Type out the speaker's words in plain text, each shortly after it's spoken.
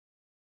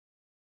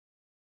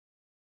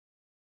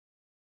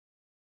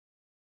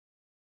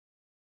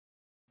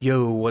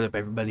Yo, what up,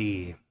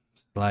 everybody?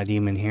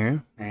 SlyDemon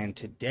here, and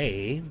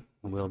today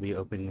we'll be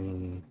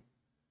opening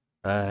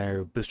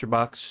our booster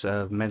box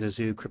of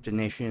MetaZoo Cryptid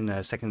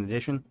Nation second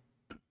edition.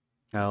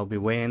 I'll be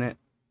weighing it,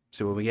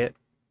 see what we get.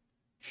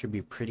 Should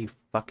be pretty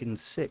fucking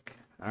sick.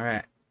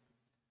 Alright,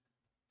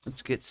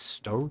 let's get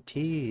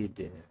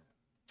started.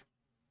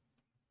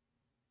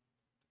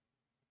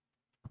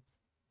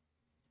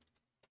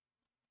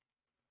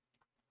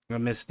 I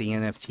missed the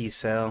NFT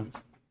sale.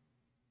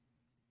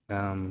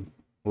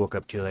 Woke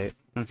up too late.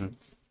 It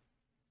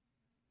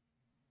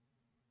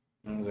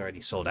was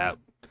already sold out.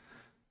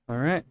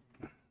 Alright,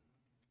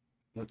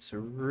 let's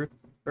rip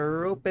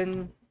her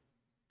open.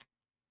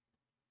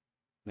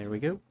 There we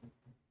go.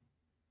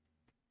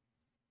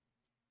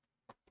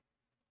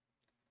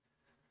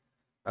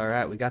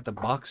 Alright, we got the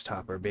box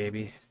topper,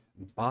 baby.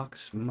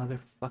 Box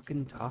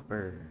motherfucking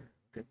topper.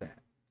 Look at that.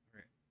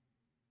 Right.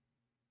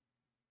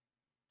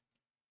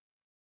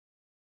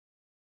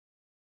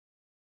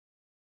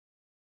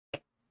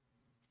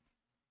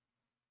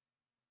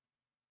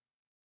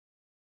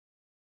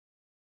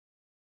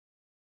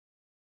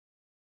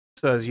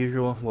 So as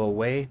usual, we'll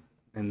weigh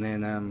and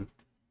then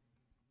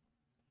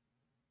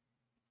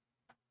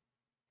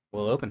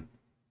we'll open.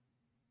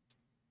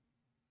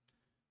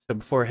 So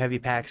before heavy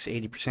packs,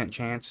 80%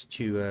 chance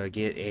to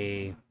get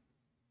a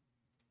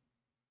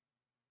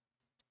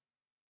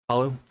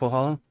hollow, full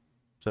hollow.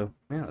 So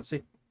yeah, let's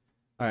see.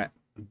 All right,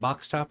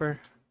 box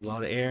topper, a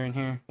lot of air in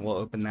here. We'll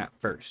open that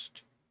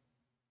first.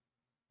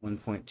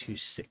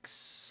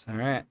 1.26. All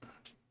right,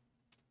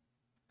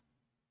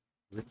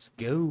 let's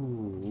go.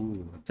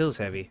 Ooh, it feels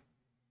heavy.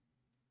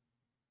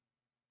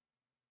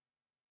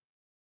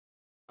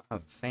 Oh,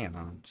 fan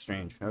on.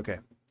 Strange. Okay,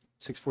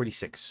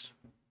 646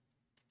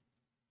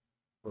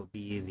 will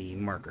be the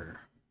marker.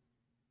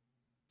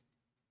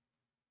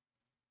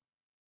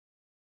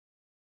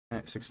 All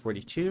right,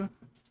 642.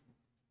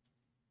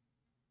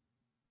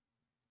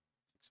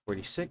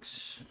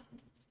 646.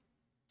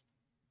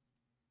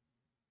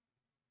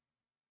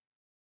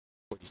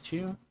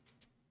 42.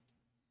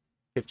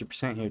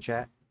 50% here,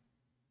 chat.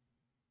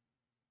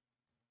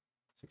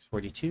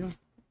 642.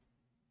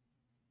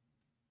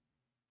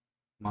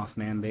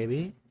 Mothman,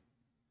 baby.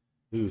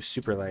 Ooh,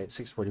 super light.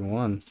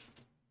 641.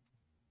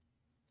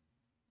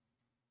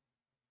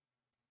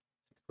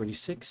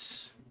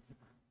 646.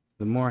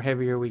 The more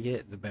heavier we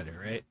get, the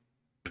better, right?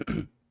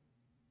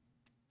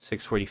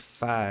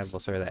 645.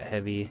 We'll throw that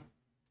heavy.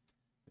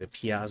 The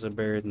Piazza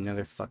Bird,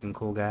 another fucking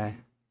cool guy.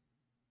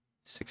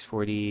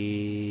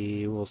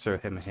 640. We'll throw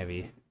him a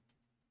heavy.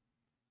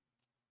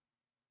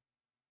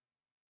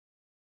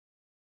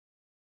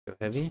 Go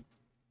heavy.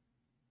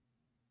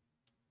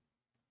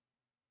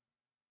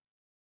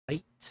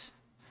 Light.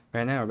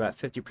 Right now we're about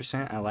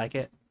 50%. I like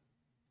it.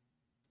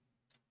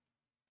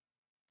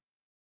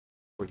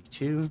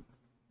 42.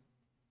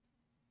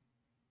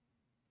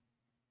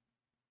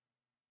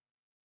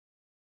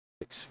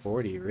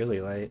 640,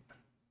 really light.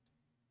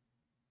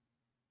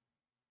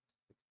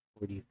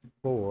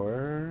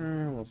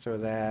 44. We'll throw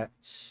that.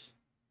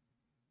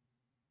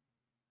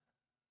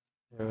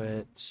 Throw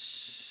it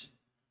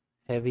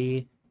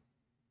heavy.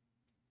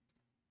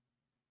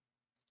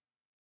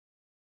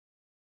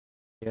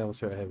 Yeah, we'll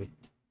throw it heavy.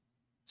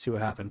 See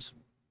what happens.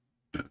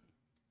 All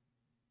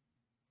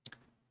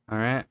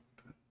right.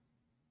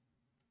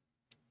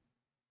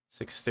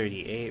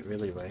 638,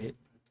 really light.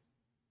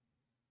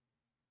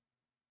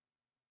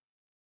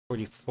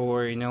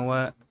 44, you know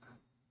what?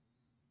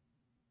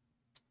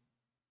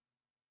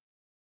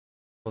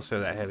 We'll throw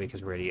that heavy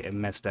because it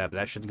messed up.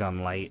 That should have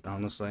gone light,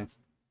 honestly.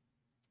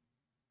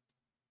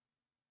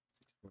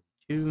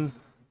 642.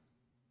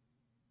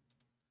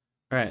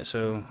 Alright,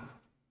 so...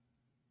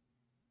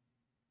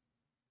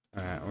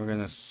 Alright, we're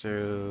gonna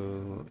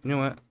throw... You know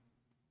what?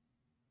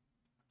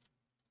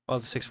 All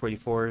the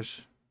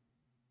 644s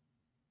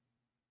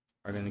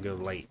are gonna go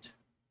light.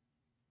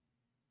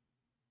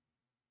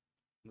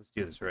 Let's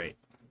do this right.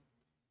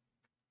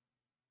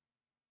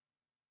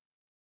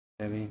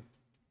 Heavy.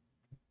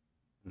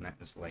 And that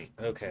is light.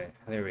 Okay,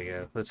 there we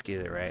go. Let's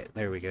get it right.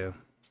 There we go.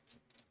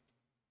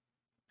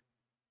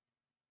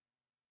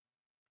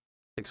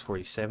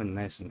 647,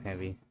 nice and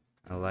heavy.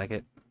 I like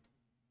it.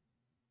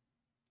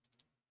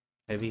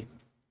 Heavy.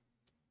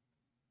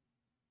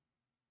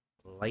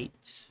 Light.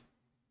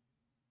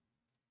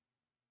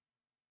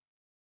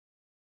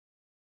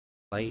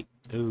 Light.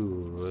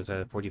 Ooh, was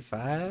that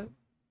 45?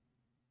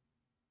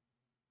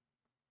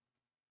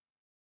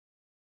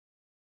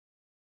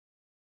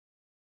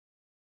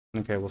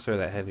 Okay, we'll throw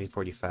that heavy.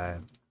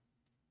 45.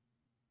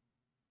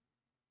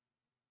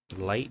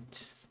 Light.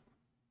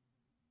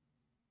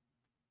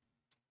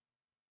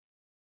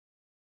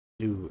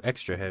 Ooh,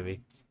 extra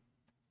heavy.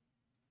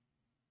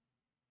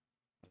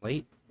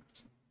 Light.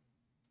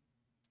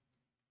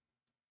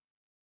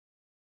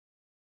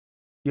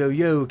 Yo,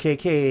 yo,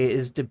 KK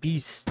is the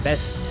beast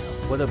best.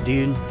 What up,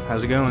 dude?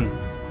 How's it going?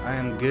 I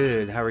am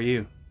good. How are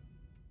you?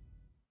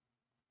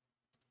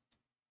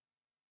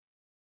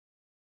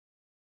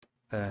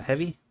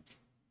 Heavy.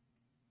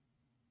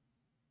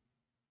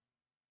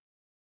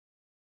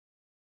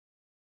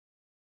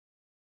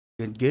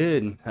 Good,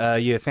 good.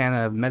 You a fan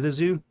of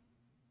MetaZoo?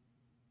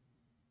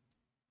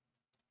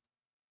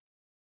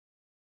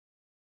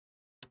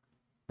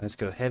 Let's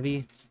go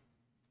heavy,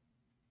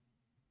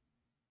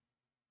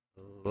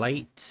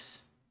 light,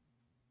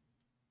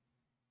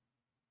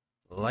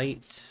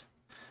 light.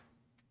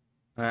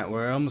 All right,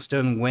 we're almost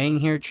done weighing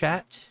here,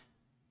 chat.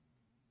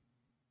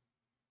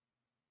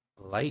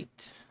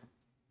 Light,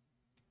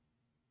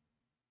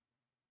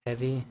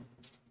 heavy.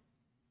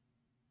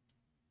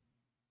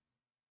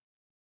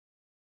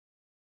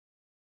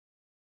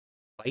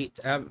 Light.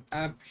 I'm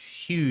a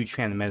huge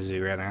fan of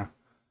MetaZoo right now.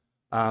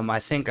 I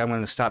think I'm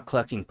going to stop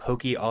collecting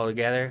Pokey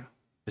altogether.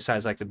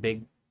 Besides, like the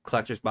big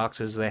collector's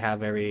boxes they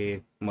have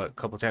every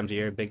couple times a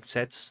year, big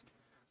sets,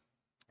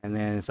 and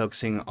then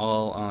focusing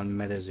all on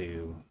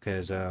MetaZoo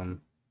because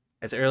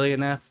it's early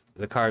enough.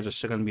 The cards are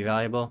still going to be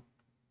valuable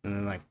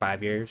in like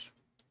 5 years,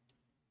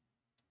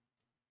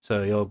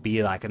 so you'll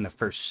be like in the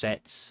first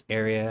sets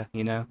area,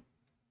 you know.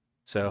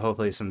 So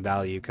hopefully some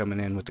value coming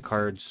in with the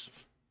cards.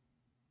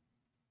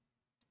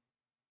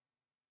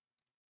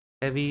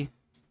 Heavy,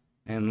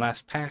 and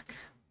last pack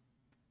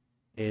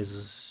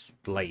is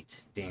light.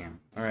 Damn.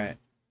 All right.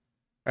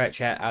 All right,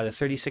 chat. Out of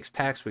 36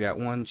 packs, we got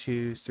 1,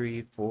 2,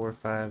 3, 4,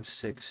 5,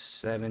 6,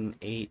 7,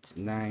 8,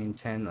 9,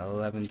 10,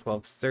 11,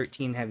 12,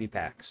 13 heavy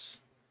packs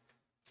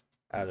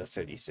out of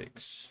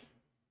 36.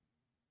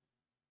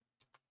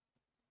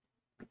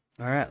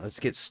 All right, let's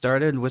get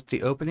started with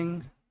the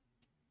opening.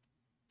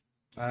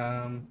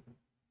 While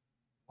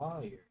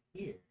you're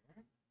here,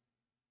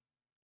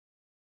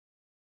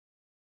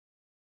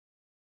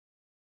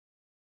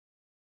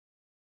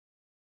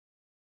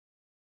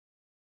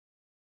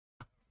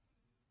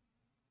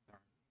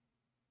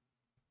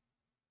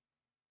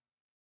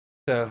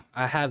 so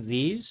I have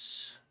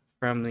these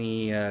from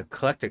the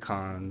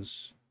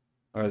Collecticons,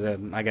 or the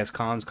I guess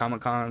cons,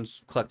 Comic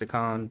Cons,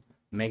 Collecticon,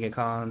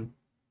 MegaCon,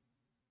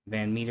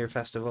 Van Meter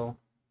Festival,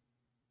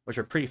 which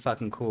are pretty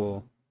fucking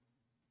cool.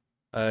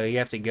 You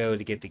have to go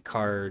to get the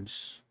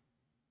cards,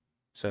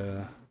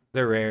 so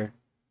they're rare.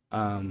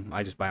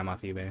 I just buy them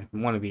off eBay.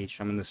 One of each.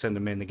 I'm gonna send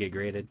them in to get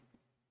graded.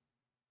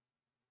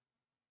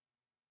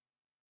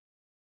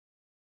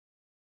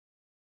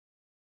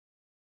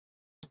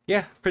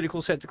 Yeah, pretty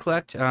cool set to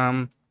collect.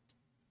 Yeah.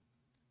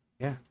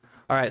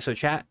 All right, so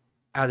chat,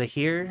 out of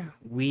here,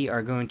 we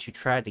are going to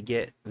try to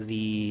get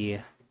the,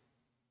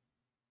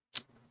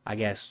 I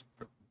guess,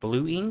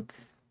 blue ink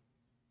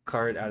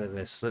card out of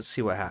this. Let's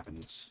see what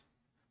happens.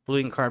 Blue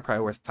ink card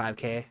probably worth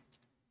 5K.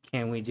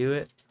 Can we do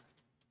it?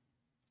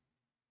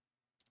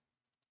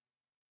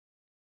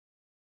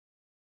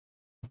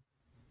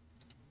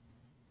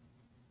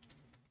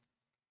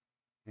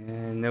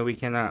 And no, we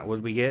cannot. What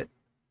did we get?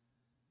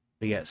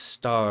 We got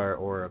Star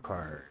Aura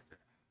card.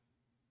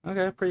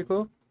 Okay, pretty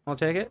cool. I'll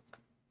take it.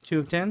 2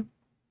 of 10.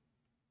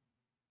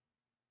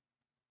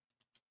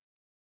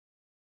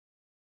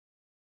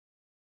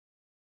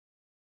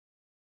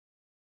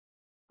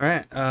 All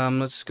right,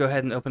 let's go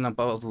ahead and open up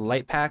all the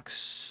light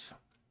packs.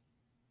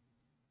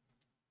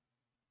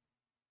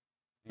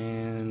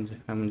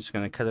 And I'm just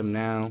going to cut them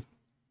now.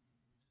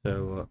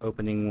 So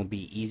opening will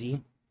be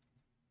easy.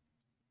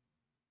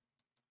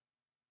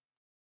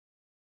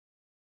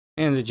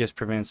 And it just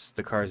prevents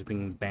the cards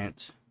being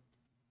bent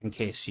in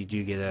case you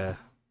do get a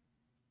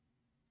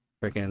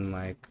freaking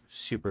like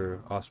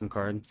super awesome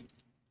card.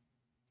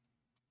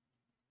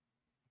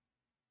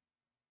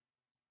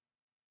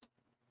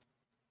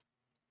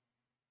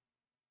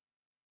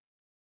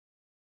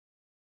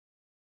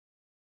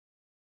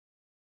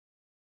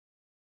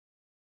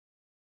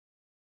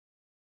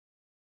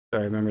 So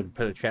I remember to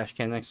put a trash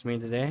can next to me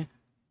today.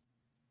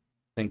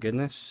 Thank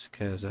goodness,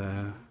 because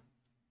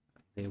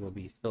they will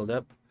be filled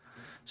up.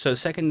 So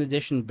second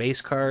edition base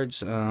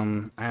cards,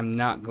 I'm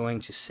not going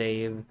to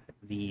save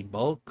the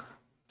bulk.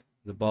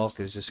 The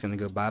bulk is just going to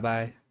go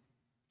bye-bye.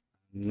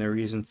 No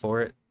reason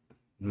for it,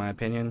 in my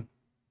opinion.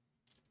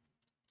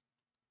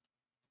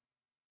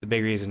 The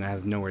big reason, I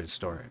have nowhere to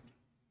store it.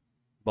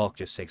 Bulk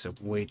just takes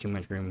up way too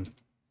much room.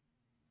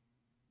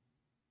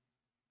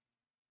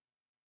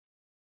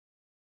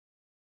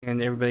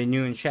 And everybody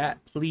new in chat,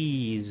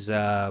 please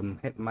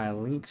hit my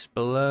links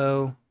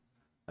below.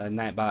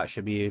 Nightbot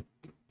should be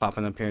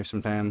popping up here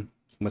sometime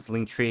with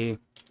Linktree,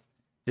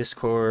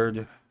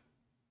 Discord,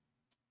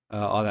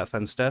 all that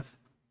fun stuff.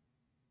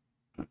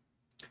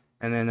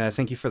 And then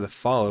thank you for the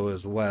follow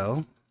as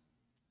well.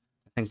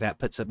 I think that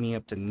puts me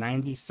up to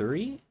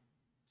 93.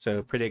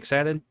 So pretty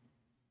excited.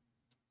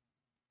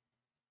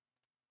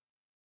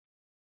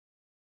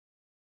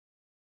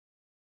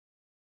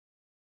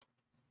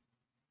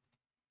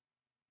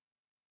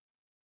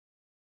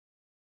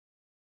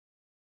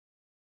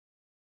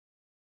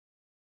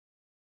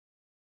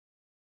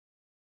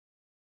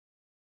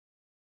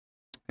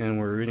 And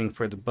we're rooting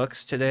for the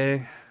Bucks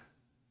today.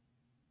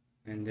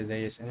 And did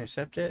they just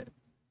intercept it?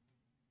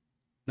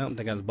 Nope,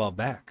 they got the ball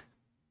back.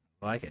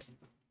 I like it.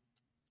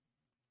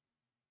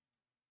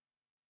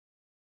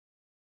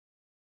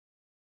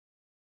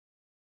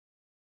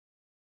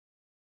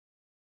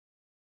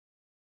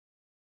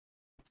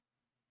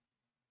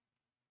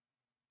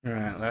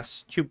 Alright,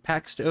 last 2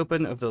 packs to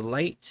open of the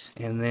light,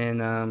 and then,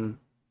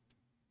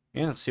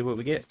 yeah, let's see what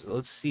we get.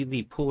 Let's see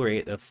the pull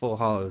rate of full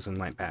hollows in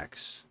light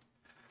packs.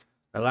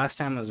 Last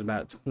time it was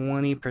about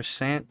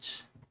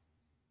 20%.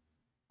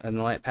 In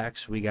the light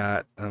packs, we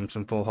got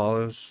some full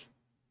hollows.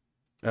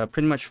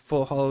 Pretty much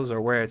full hollows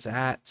are where it's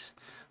at.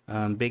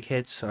 Big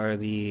hits are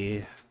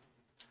the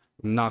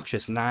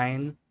Noxious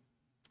 9,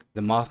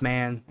 the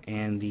Mothman,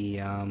 and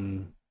the,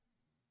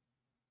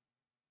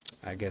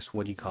 I guess,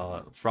 what do you call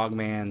it?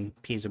 Frogman,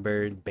 Pizza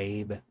Bird,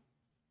 Babe.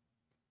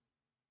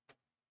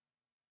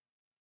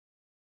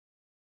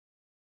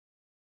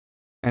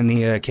 And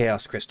the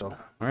Chaos Crystal.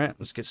 Alright,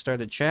 let's get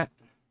started, chat.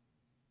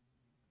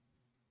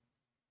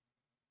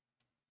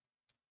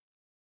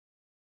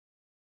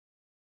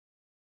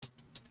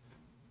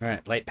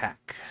 Alright, light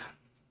pack.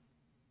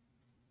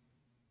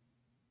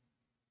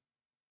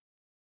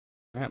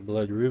 Alright,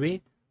 Blood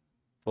Ruby.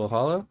 Full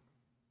hollow.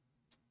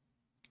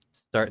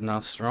 Starting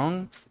off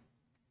strong.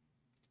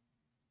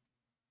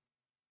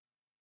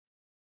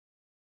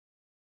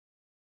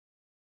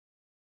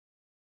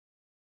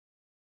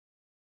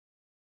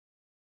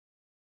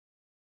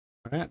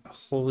 Alright,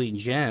 Holy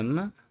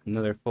Gem.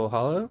 Another full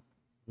hollow.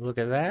 Look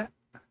at that.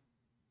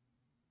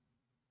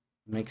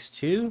 Makes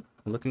 2.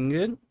 Looking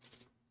good.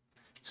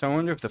 So I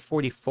wonder if the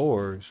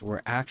 44s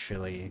were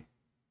actually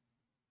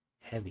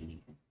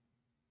heavy.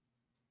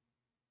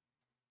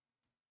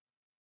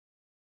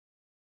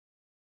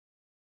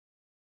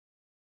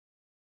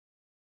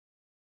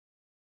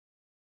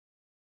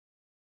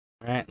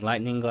 Alright,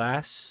 Lightning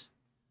Glass.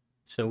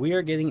 So we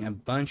are getting a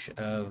bunch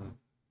of,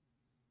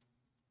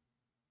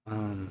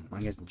 I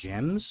guess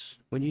gems,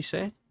 would you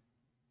say?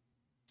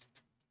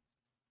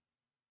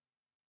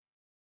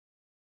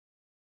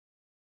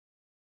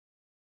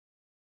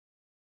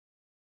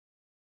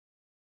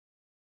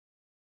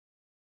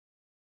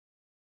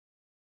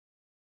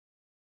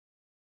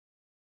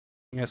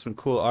 You got some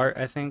cool art,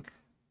 I think.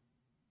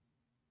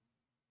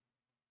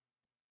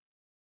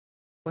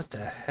 What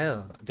the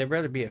hell? There'd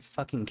rather be a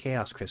fucking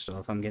Chaos Crystal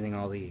if I'm getting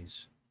all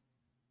these.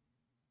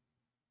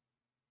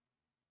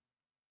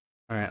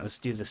 Alright, let's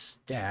do the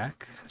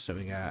stack. So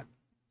we got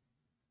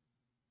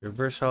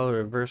reverse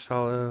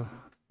hollow,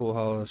 full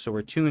hollow. So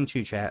we're 2 and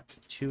 2, chat.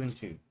 2 and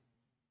 2.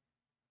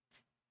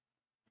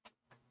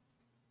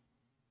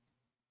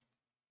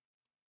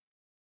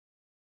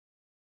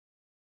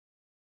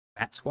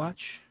 Bat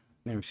Squatch?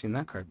 Never seen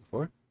that card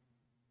before.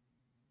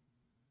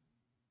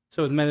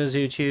 So with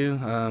MetaZoo 2,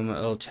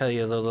 it'll tell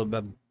you a little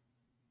bit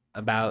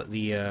about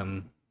the,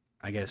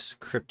 I guess,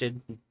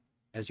 cryptid,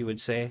 as you would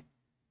say,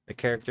 the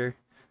character,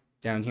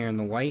 down here in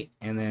the white,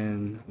 and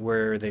then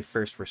where they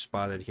first were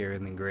spotted here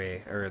in the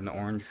gray, or in the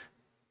orange.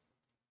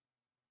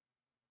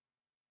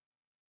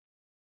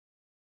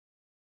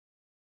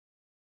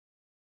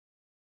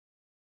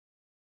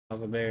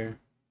 Lava Bear,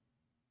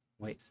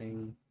 white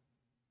thing.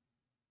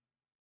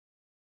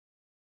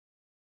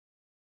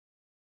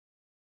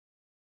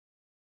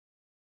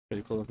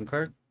 Pretty cool looking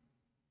card.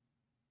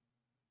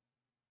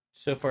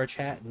 So far,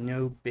 chat,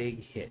 no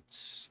big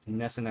hits.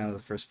 Nothing out of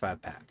the first 5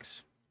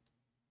 packs.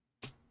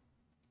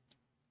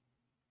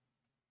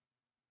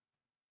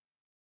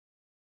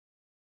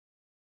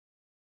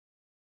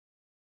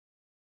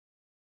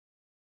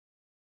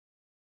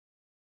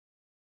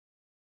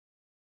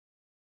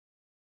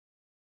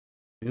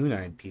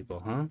 Moon-eyed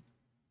people, huh?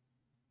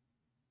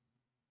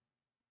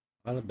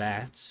 A lot of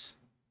bats.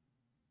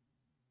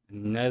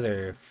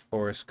 Another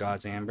Forest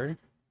God's Amber.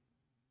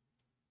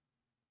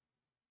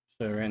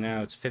 So right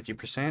now it's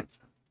 50%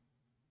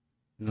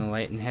 in the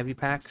light and heavy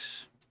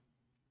packs.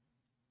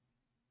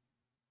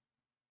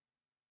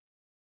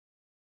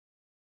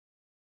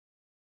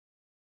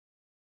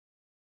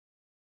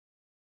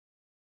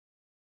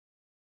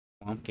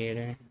 Swamp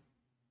Gator.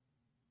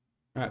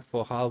 Alright,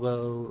 full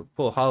hollow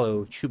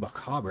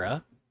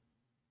Chupacabra.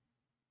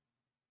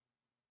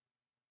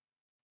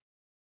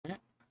 Yeah.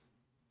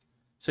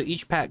 So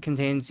each pack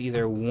contains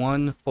either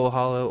 1 full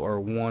hollow or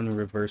 1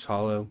 reverse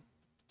hollow,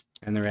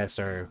 and the rest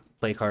are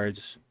play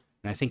cards.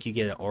 And I think you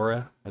get an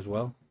aura as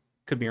well.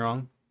 Could be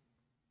wrong.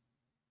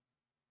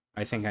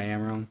 I think I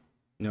am wrong.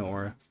 No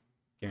aura.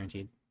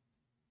 Guaranteed.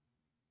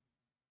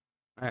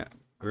 Alright,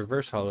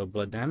 reverse hollow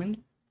Blood Diamond.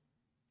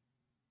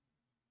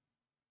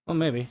 Well,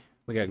 maybe.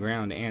 We got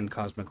ground and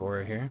cosmic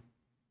aura here.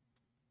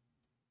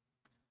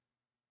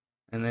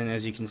 And then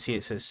as you can see,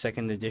 it says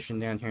 2nd edition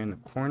down here in the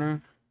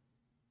corner.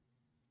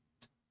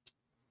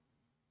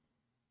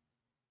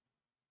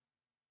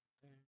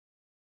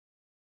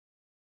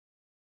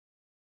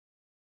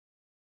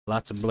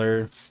 Lots of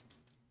blur.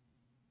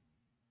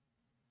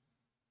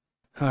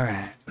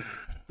 Alright.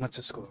 What's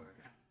the score?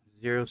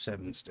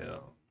 0-7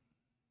 still.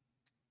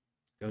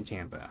 Go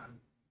Tampa.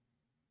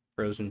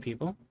 Frozen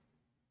people.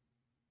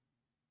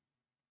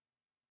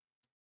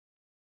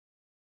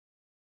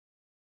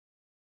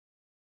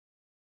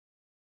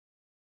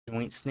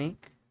 Joint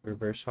Snake.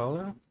 Reverse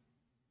hollow.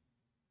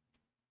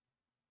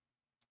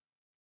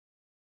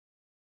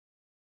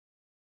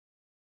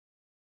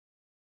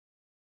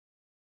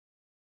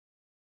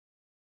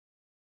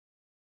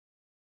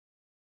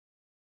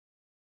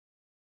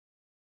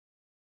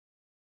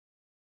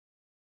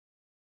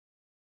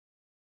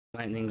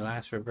 Lightning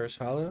Glass Reverse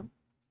Hollow.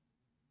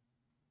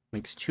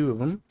 Makes 2 of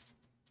them.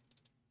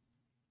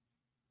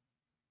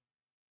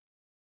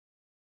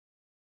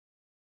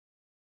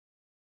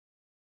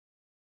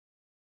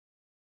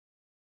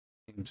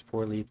 James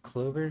 4-leaf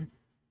Clover.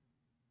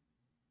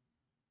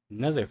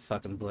 Another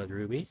fucking Blood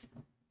Ruby.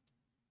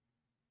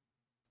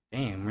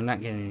 Damn, we're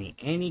not getting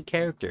any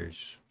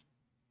characters.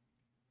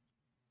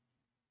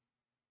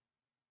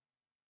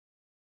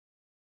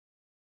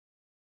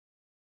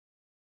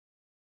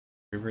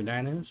 River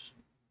Dinos.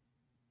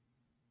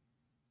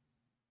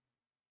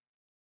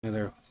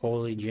 Another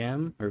Holy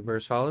Gem,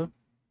 Reverse Hollow.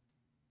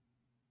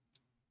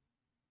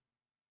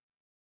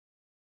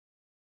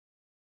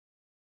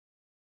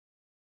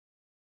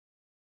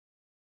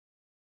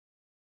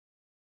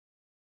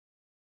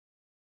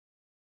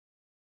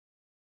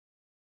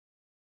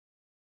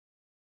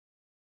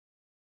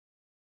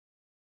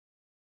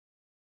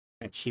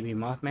 A Chibi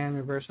Mothman,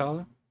 Reverse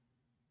Hollow.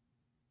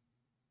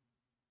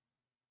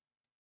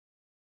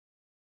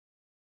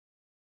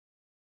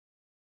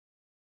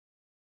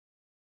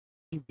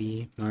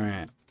 Chibi.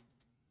 Alright.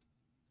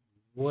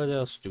 What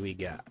else do we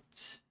got?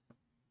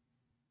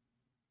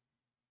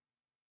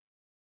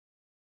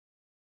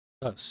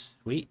 Oh,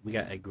 sweet. We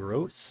got a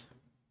Growth.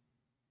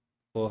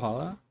 Full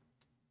Hollow.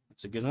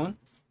 That's a good one.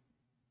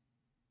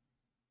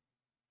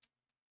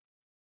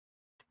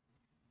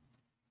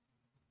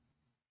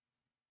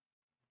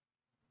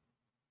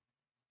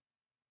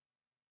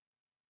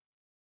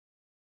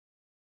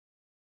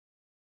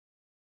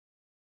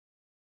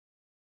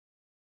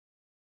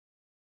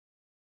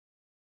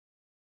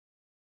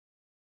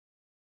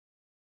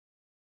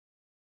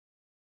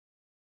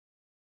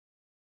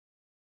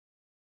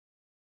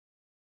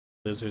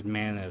 Lizard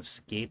Man of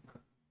Escape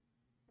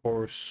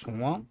or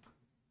Swamp.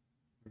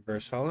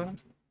 Reverse Hollow.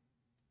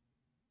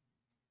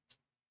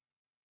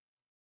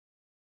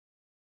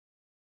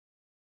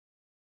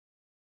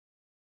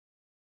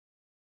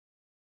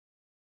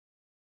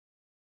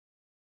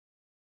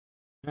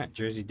 Alright,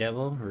 Jersey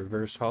Devil,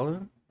 Reverse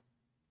Hollow.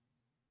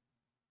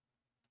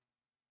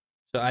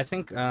 So I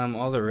think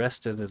all the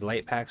rest of the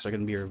light packs are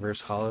going to be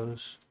Reverse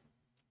Hollows.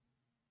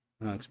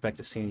 I don't expect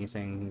to see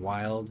anything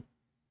wild.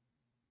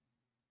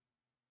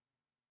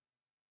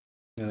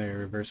 Another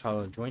Reverse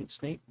Hollow Joint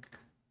Snake.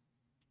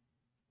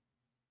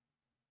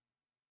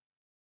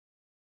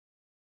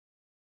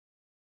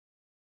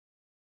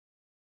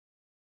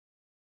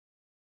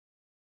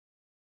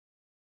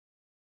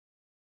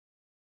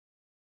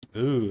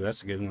 Ooh,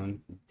 that's a good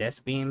one.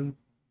 Death Beam,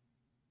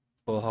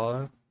 Full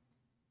Hollow.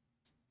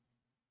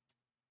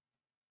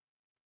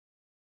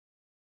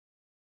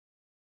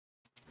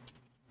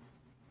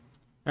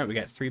 Alright, we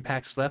got 3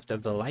 packs left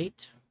of the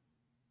light.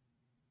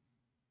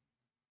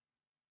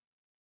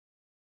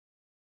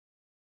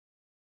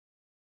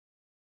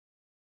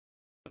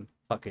 Some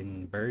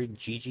fucking bird,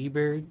 GG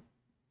Bird,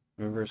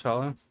 Reverse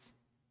Hollow.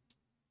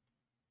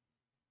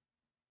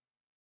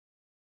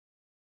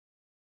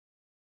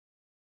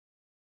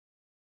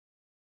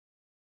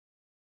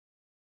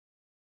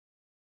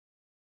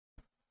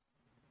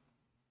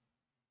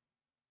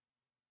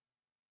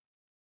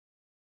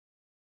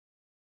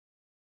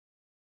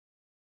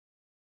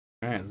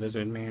 Alright,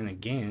 Lizard Man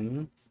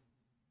again.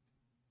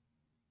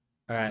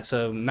 Alright,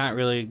 so not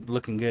really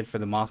looking good for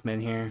the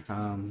Mothman here.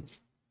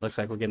 Looks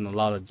like we're getting a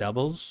lot of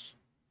doubles.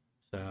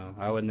 So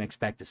I wouldn't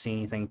expect to see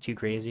anything too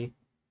crazy.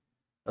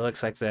 It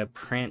looks like the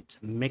print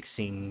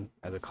mixing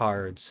of the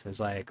cards is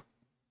like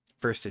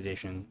first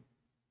edition.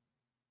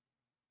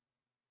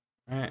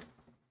 Alright.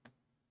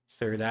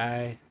 Third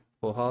Eye,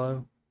 Full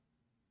Hollow.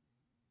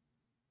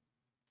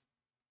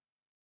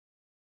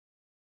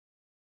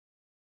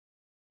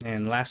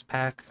 And last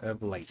pack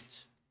of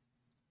lights.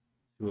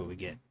 See what we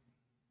get.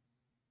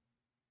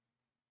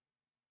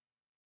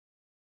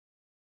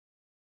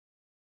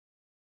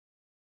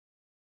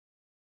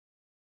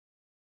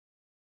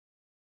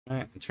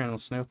 Alright, Eternal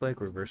Snowflake,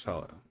 Reverse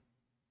Hollow.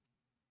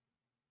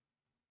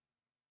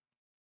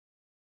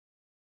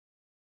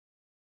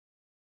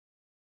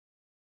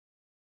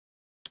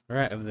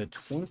 Alright, of the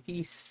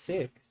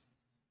 26.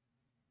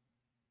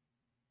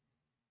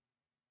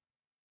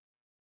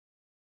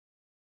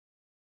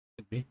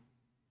 Could be.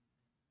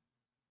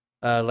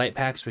 Light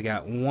packs, we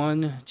got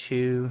 1,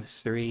 2,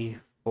 3,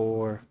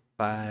 4,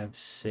 5,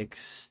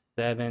 6,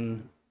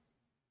 7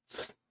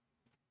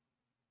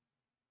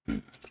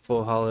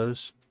 full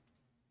hollows.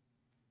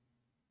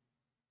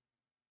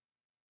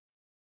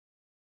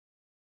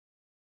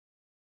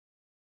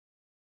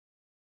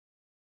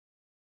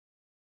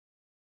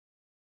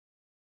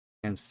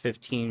 And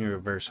 15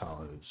 reverse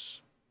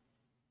hollows.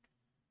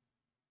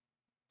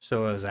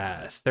 So what was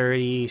that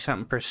 30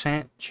 something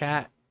percent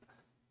chat?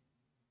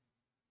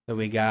 So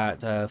we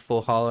got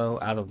full hollow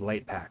out of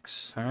light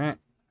packs. All right.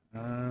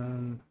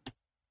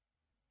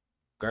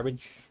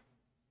 Garbage.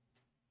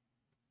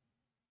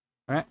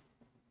 All right.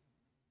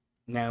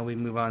 Now we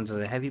move on to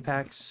the heavy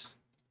packs,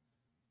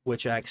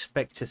 which I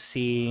expect to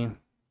see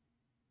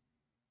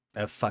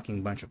a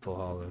fucking bunch of full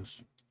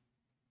hollows.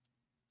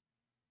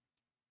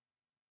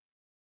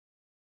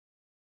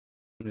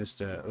 I'm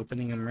just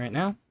opening them right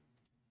now.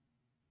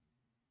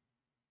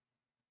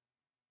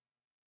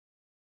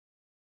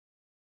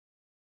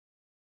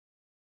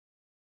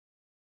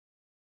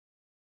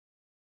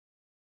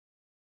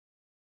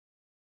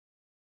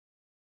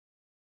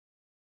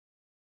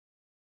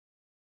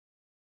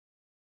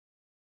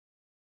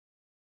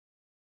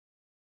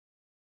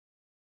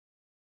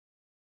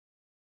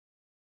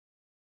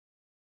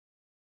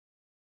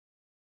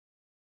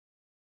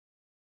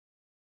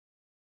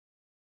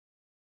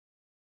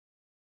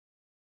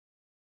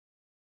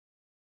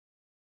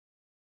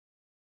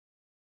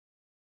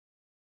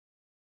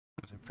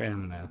 I was afraid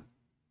I'm gonna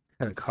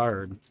cut a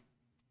card.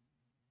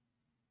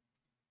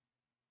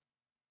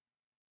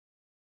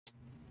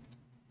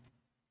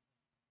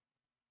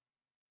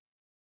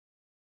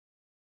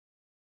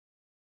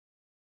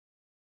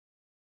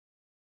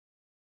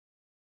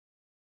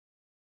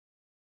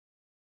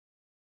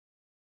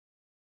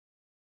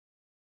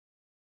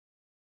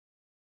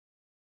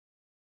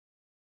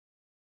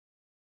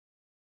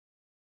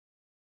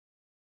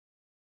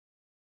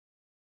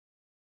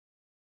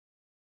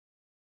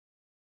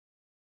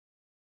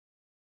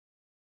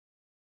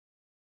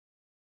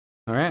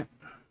 All right,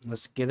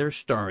 let's get her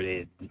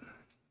started.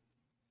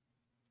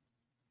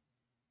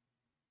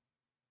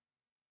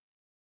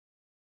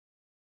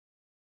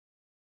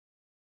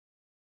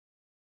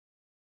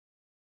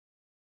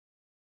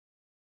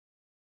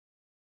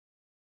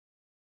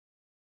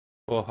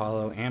 Full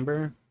Hollow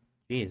Amber.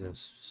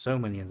 Jesus, so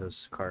many of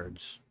those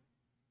cards.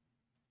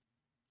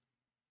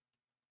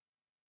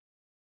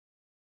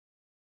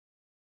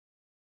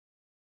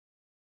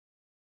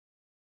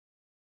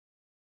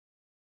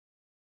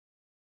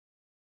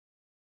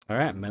 All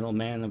right, Metal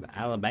Man of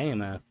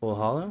Alabama, Full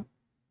Hollow.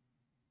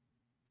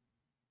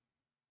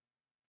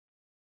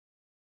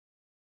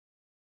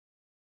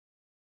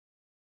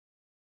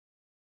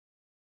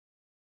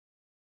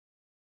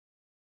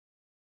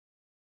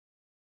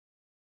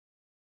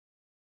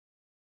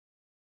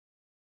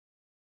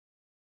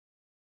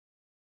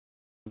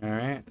 All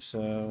right,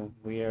 so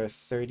we are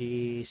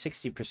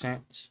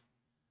 60%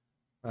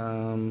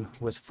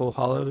 with full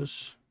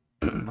hollows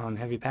on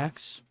heavy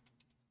packs.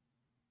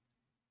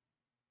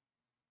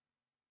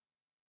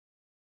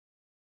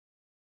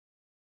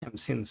 I'm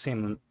seeing the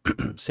same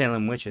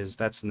Salem Witches.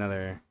 That's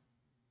another.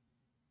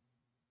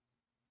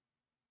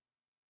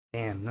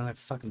 Damn, another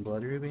fucking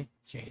Blood Ruby?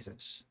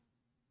 Jesus.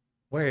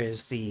 Where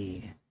is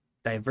the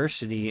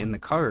diversity in the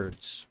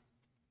cards?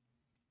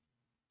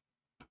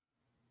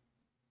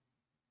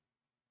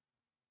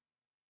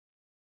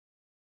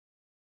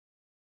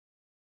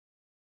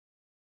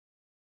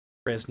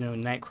 Fresno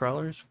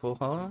Nightcrawlers, full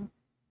hollow.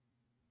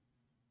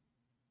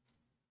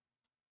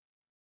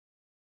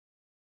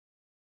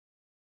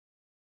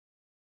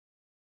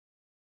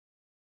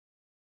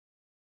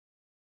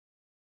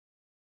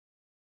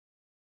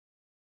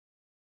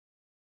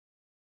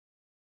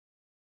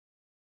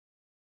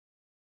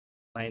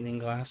 Lightning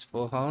Glass,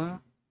 full hollow.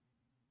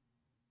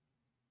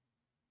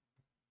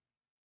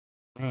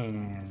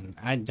 Man,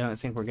 I don't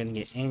think we're gonna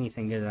get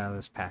anything good out of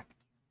this pack.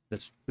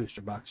 This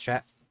booster box,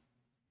 chat.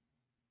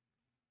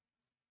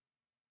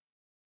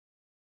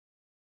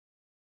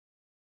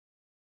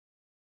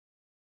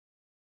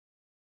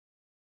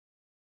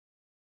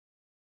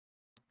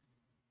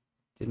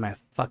 Did my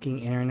fucking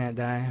internet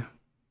die?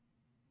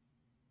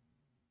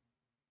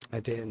 I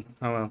did.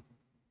 Oh well.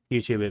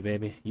 YouTube it,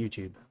 baby.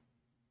 YouTube.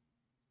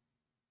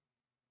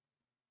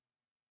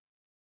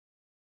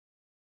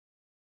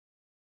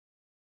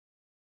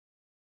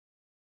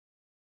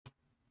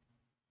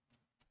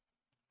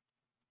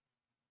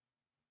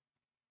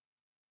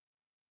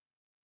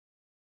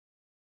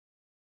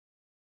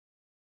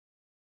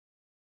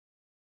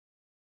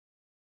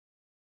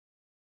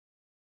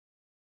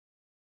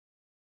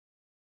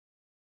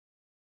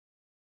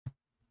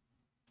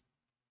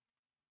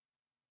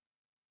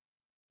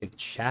 Get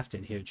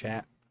shafted here,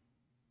 chat.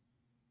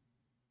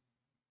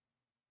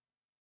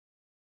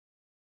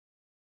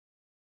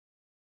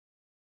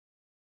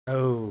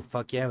 Oh,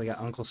 fuck yeah, we got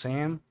Uncle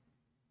Sam.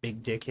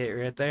 Big dick hit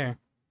right there.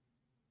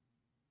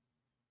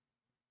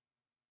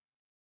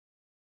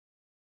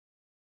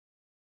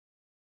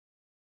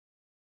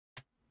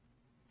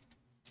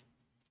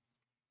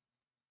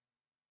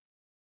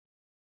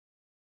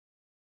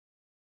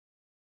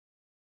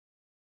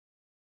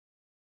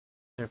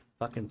 They're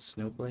fucking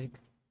Snowflake.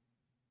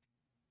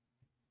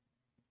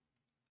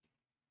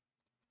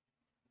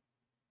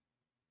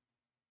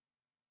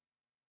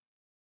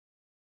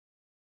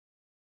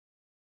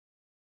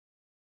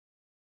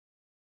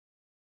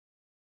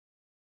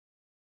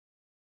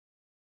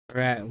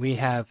 Alright, we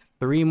have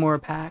 3 more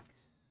packs.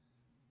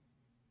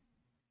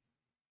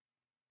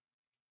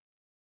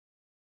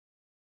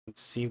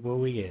 Let's see what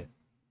we get.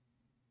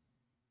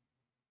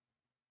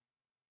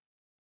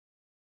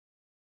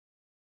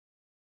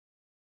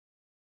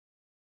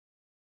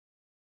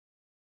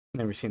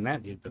 Never seen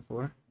that dude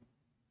before.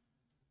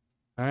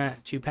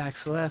 Alright, 2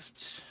 packs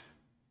left.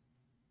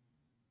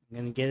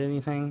 Gonna get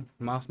anything?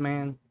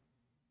 Mothman?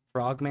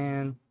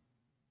 Frogman?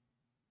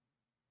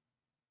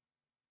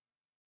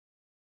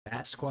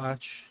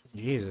 Sasquatch.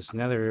 Jesus,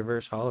 another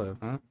reverse hollow,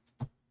 huh?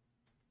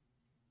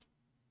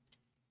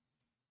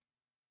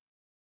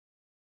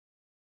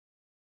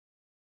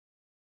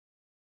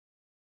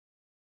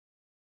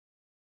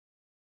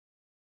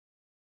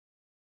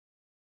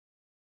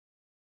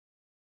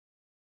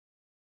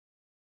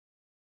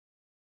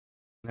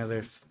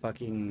 Another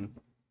fucking...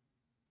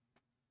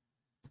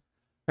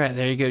 Alright,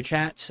 there you go,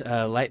 chat.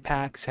 Light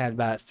packs had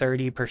about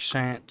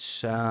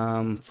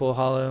 30% full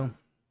hollow.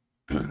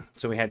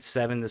 So we had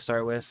 7 to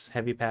start with.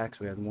 Heavy packs,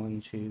 we had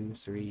 1, 2,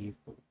 3,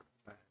 4,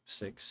 5,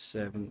 6,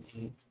 7,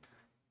 8,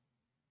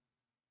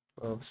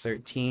 12,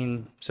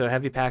 13. So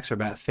heavy packs are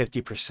about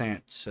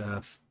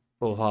 50%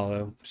 full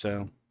hollow.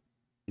 So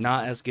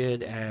not as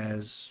good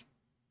as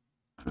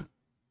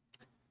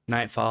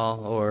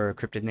Nightfall or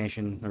Cryptid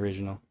Nation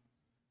original.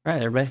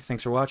 Alright, everybody,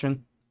 thanks for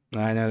watching.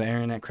 I know the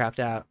internet crapped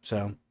out,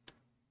 so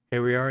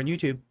here we are on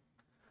YouTube.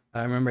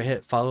 Remember,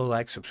 hit follow,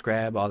 like,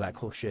 subscribe, all that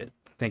cool shit.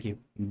 Thank you.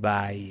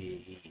 Bye.